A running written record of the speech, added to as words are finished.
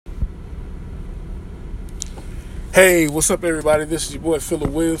Hey, what's up, everybody? This is your boy Phillip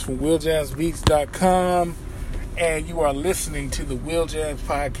Williams from WillJamsBeats.com, and you are listening to the Will Jams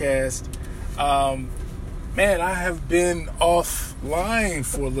Podcast. Man, I have been offline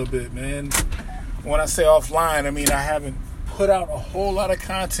for a little bit, man. When I say offline, I mean I haven't put out a whole lot of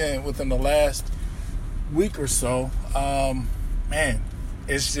content within the last week or so. Man,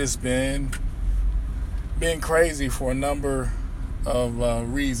 it's just been crazy for a number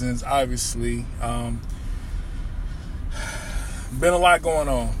of reasons, obviously. Been a lot going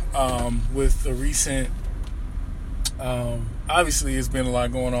on with the recent, obviously it's been a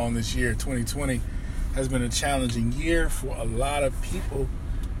lot going on this year. 2020 has been a challenging year for a lot of people,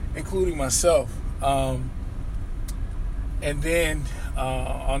 including myself. And then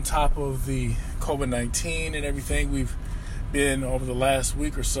on top of the COVID-19 and everything, we've been over the last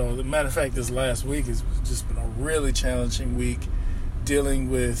week or so. As a matter of fact, this last week has just been a really challenging week dealing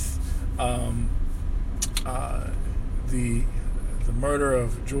with the murder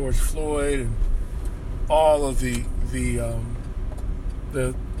of George Floyd and all of the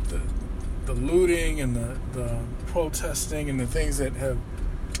looting and the protesting and the things that have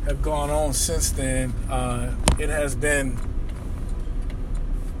gone on since then. It has been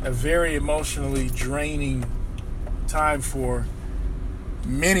a very emotionally draining time for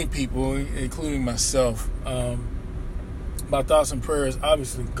many people, including myself. My thoughts and prayers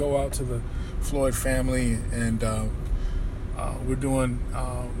obviously go out to the Floyd family, and we're doing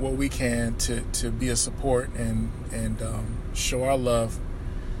what we can to be a support and show our love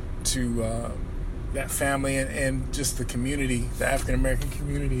to that family and just the community, the African American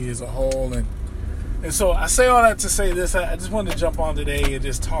community as a whole. And so I say all that to say this. I just wanted to jump on today and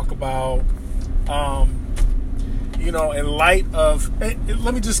just talk about, in light of,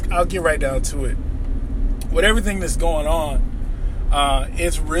 I'll get right down to it. With everything that's going on,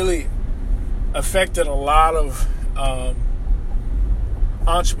 it's really affected a lot of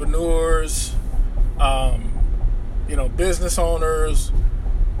entrepreneurs, business owners,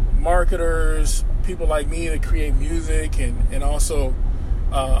 marketers, people like me that create music and also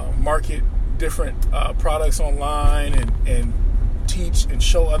market different products online and teach and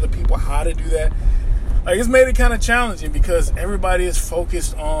show other people how to do that. Like, it's made it kind of challenging because everybody is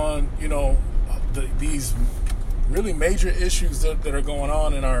focused on, these really major issues that are going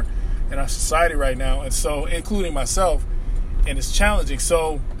on in our society right now, and so including myself, and it's challenging.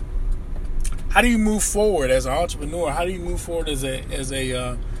 So, how do you move forward as an entrepreneur? How do you move forward as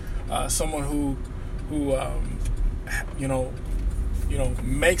a someone who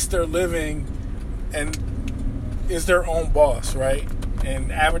makes their living and is their own boss, right?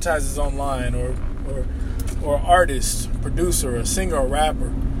 And advertises online, or artist, producer, a singer, or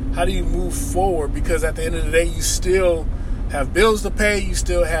rapper. How do you move forward? Because at the end of the day, you still have bills to pay. You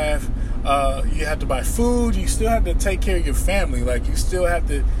still have, you have to buy food. You still have to take care of your family. Like, you still have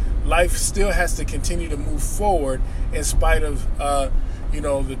to, life still has to continue to move forward in spite of,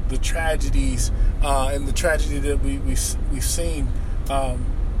 the tragedies and the tragedy that we've seen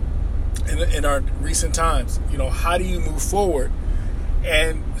in our recent times. How do you move forward?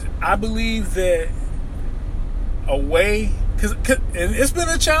 And I believe that a way, and it's been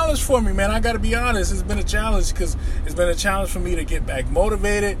a challenge for me, man. I got to be honest. It's been a challenge because it's been a challenge for me to get back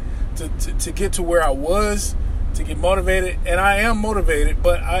motivated, to get to where I was, to get motivated. And I am motivated,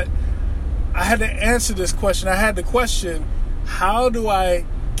 but I had to answer this question. I had the question, how do I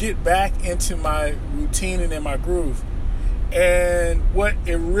get back into my routine and in my groove? And what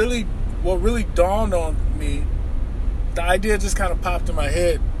really dawned on me, the idea just kind of popped in my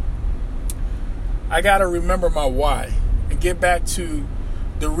head. I got to remember my why and get back to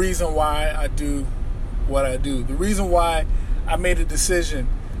the reason why I do what I do. The reason why I made a decision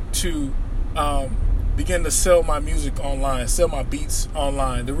to begin to sell my music online, sell my beats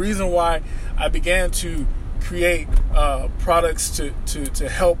online. The reason why I began to create products to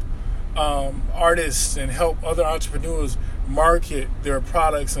help artists and help other entrepreneurs market their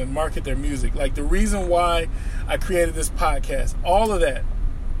products and market their music. Like, the reason why I created this podcast, all of that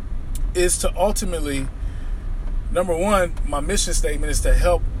is to ultimately, number one, my mission statement is to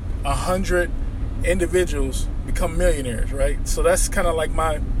help 100 individuals become millionaires, right? So that's kind of like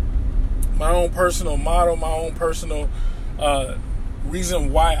my own personal motto, my own personal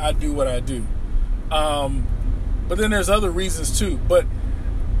reason why I do what I do. But then there's other reasons too. But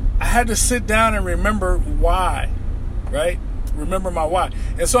I had to sit down and remember why, right? Remember my why.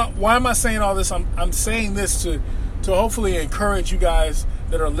 And so why am I saying all this? I'm saying this to hopefully encourage you guys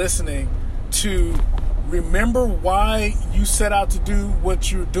that are listening to remember why you set out to do what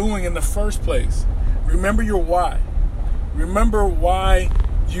you're doing in the first place. Remember your why. Remember why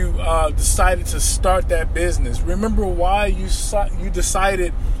you decided to start that business. Remember why you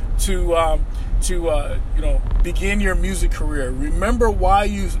decided to begin your music career. Remember why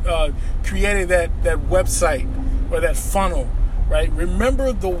you created that website or that funnel, right?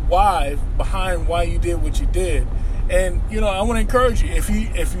 Remember the why behind why you did what you did. And I want to encourage you, if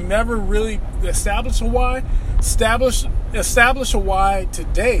you never really establish a why, establish a why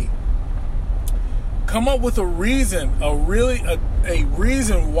today. Come up with a reason, a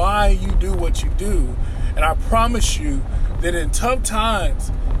reason why you do what you do. And I promise you that in tough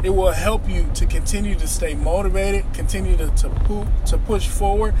times, it will help you to continue to stay motivated, continue to push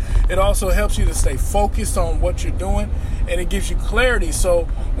forward. It also helps you to stay focused on what you're doing, and it gives you clarity. So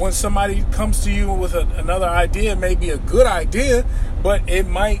when somebody comes to you with another idea, it may be a good idea, but it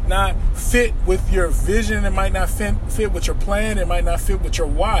might not fit with your vision. It might not fit with your plan. It might not fit with your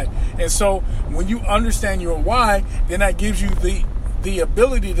why. And so when you understand your why, then that gives you the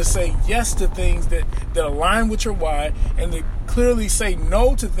ability to say yes to things that align with your why, and to clearly say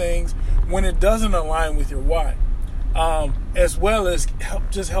no to things when it doesn't align with your why, as well as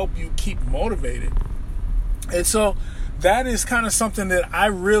help you keep motivated. And so that is kind of something that I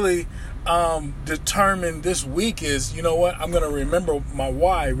really determined this week is, I'm going to remember my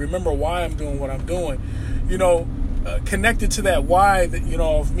why, remember why I'm doing what I'm doing, connected to that why that,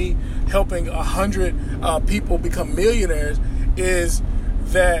 of me helping 100 people become millionaires, is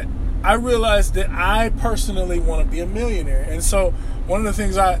that I realized that I personally want to be a millionaire. And so one of the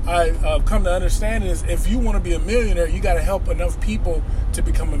things I've come to understand is, if you want to be a millionaire, you got to help enough people to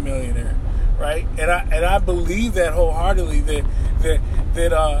become a millionaire, right? And I believe that wholeheartedly, that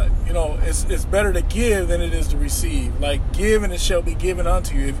it's better to give than it is to receive. Like, give and it shall be given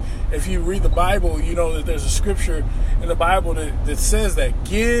unto you. If you read the Bible, you know that there's a scripture in the Bible that says that,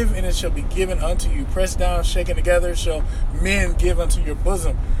 give and it shall be given unto you. Pressed down, shaken together, shall men give unto your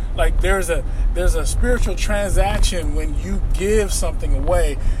bosom. Like, there's a spiritual transaction when you give something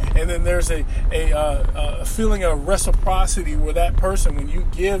away, and then there's a feeling of reciprocity where that person, when you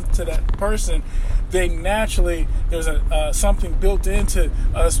give to that person, they naturally, there's something built into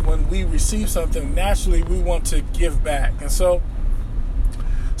us when we receive something. Naturally, we want to give back. And so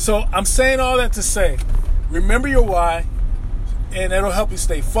I'm saying all that to say, remember your why, and it'll help you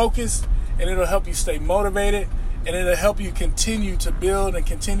stay focused, and it'll help you stay motivated, and it'll help you continue to build and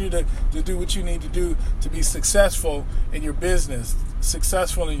continue to do what you need to do to be successful in your business,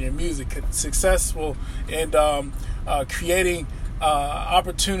 successful in your music, successful in creating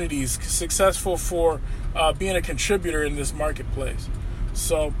opportunities, successful for being a contributor in this marketplace.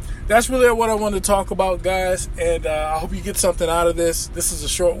 So that's really what I wanted to talk about, guys, and I hope you get something out of this. This is a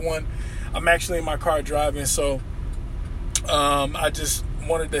short one. I'm actually in my car driving, so I just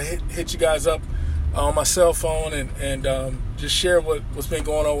wanted to hit you guys up on my cell phone and just share what's been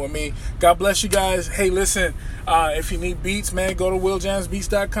going on with me. God bless you guys. Hey, listen, if you need beats, man, go to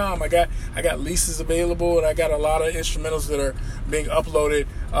willjamesbeats.com. I got leases available, and I got a lot of instrumentals that are being uploaded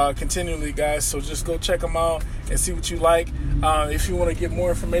continually, guys. So just go check them out and see what you like. If you want to get more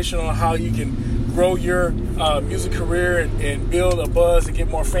information on how you can grow your music career and build a buzz and get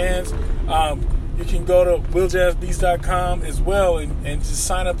more fans, you can go to willjamesbeats.com as well and just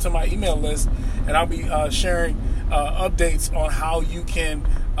sign up to my email list, and I'll be sharing updates on how you can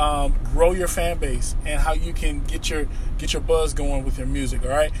grow your fan base and how you can get your buzz going with your music. All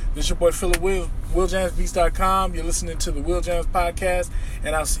right, this is your boy Philip willjamesbeats.com. You're listening to the Will Jams podcast,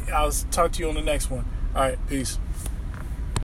 and I'll talk to you on the next one. All right, peace.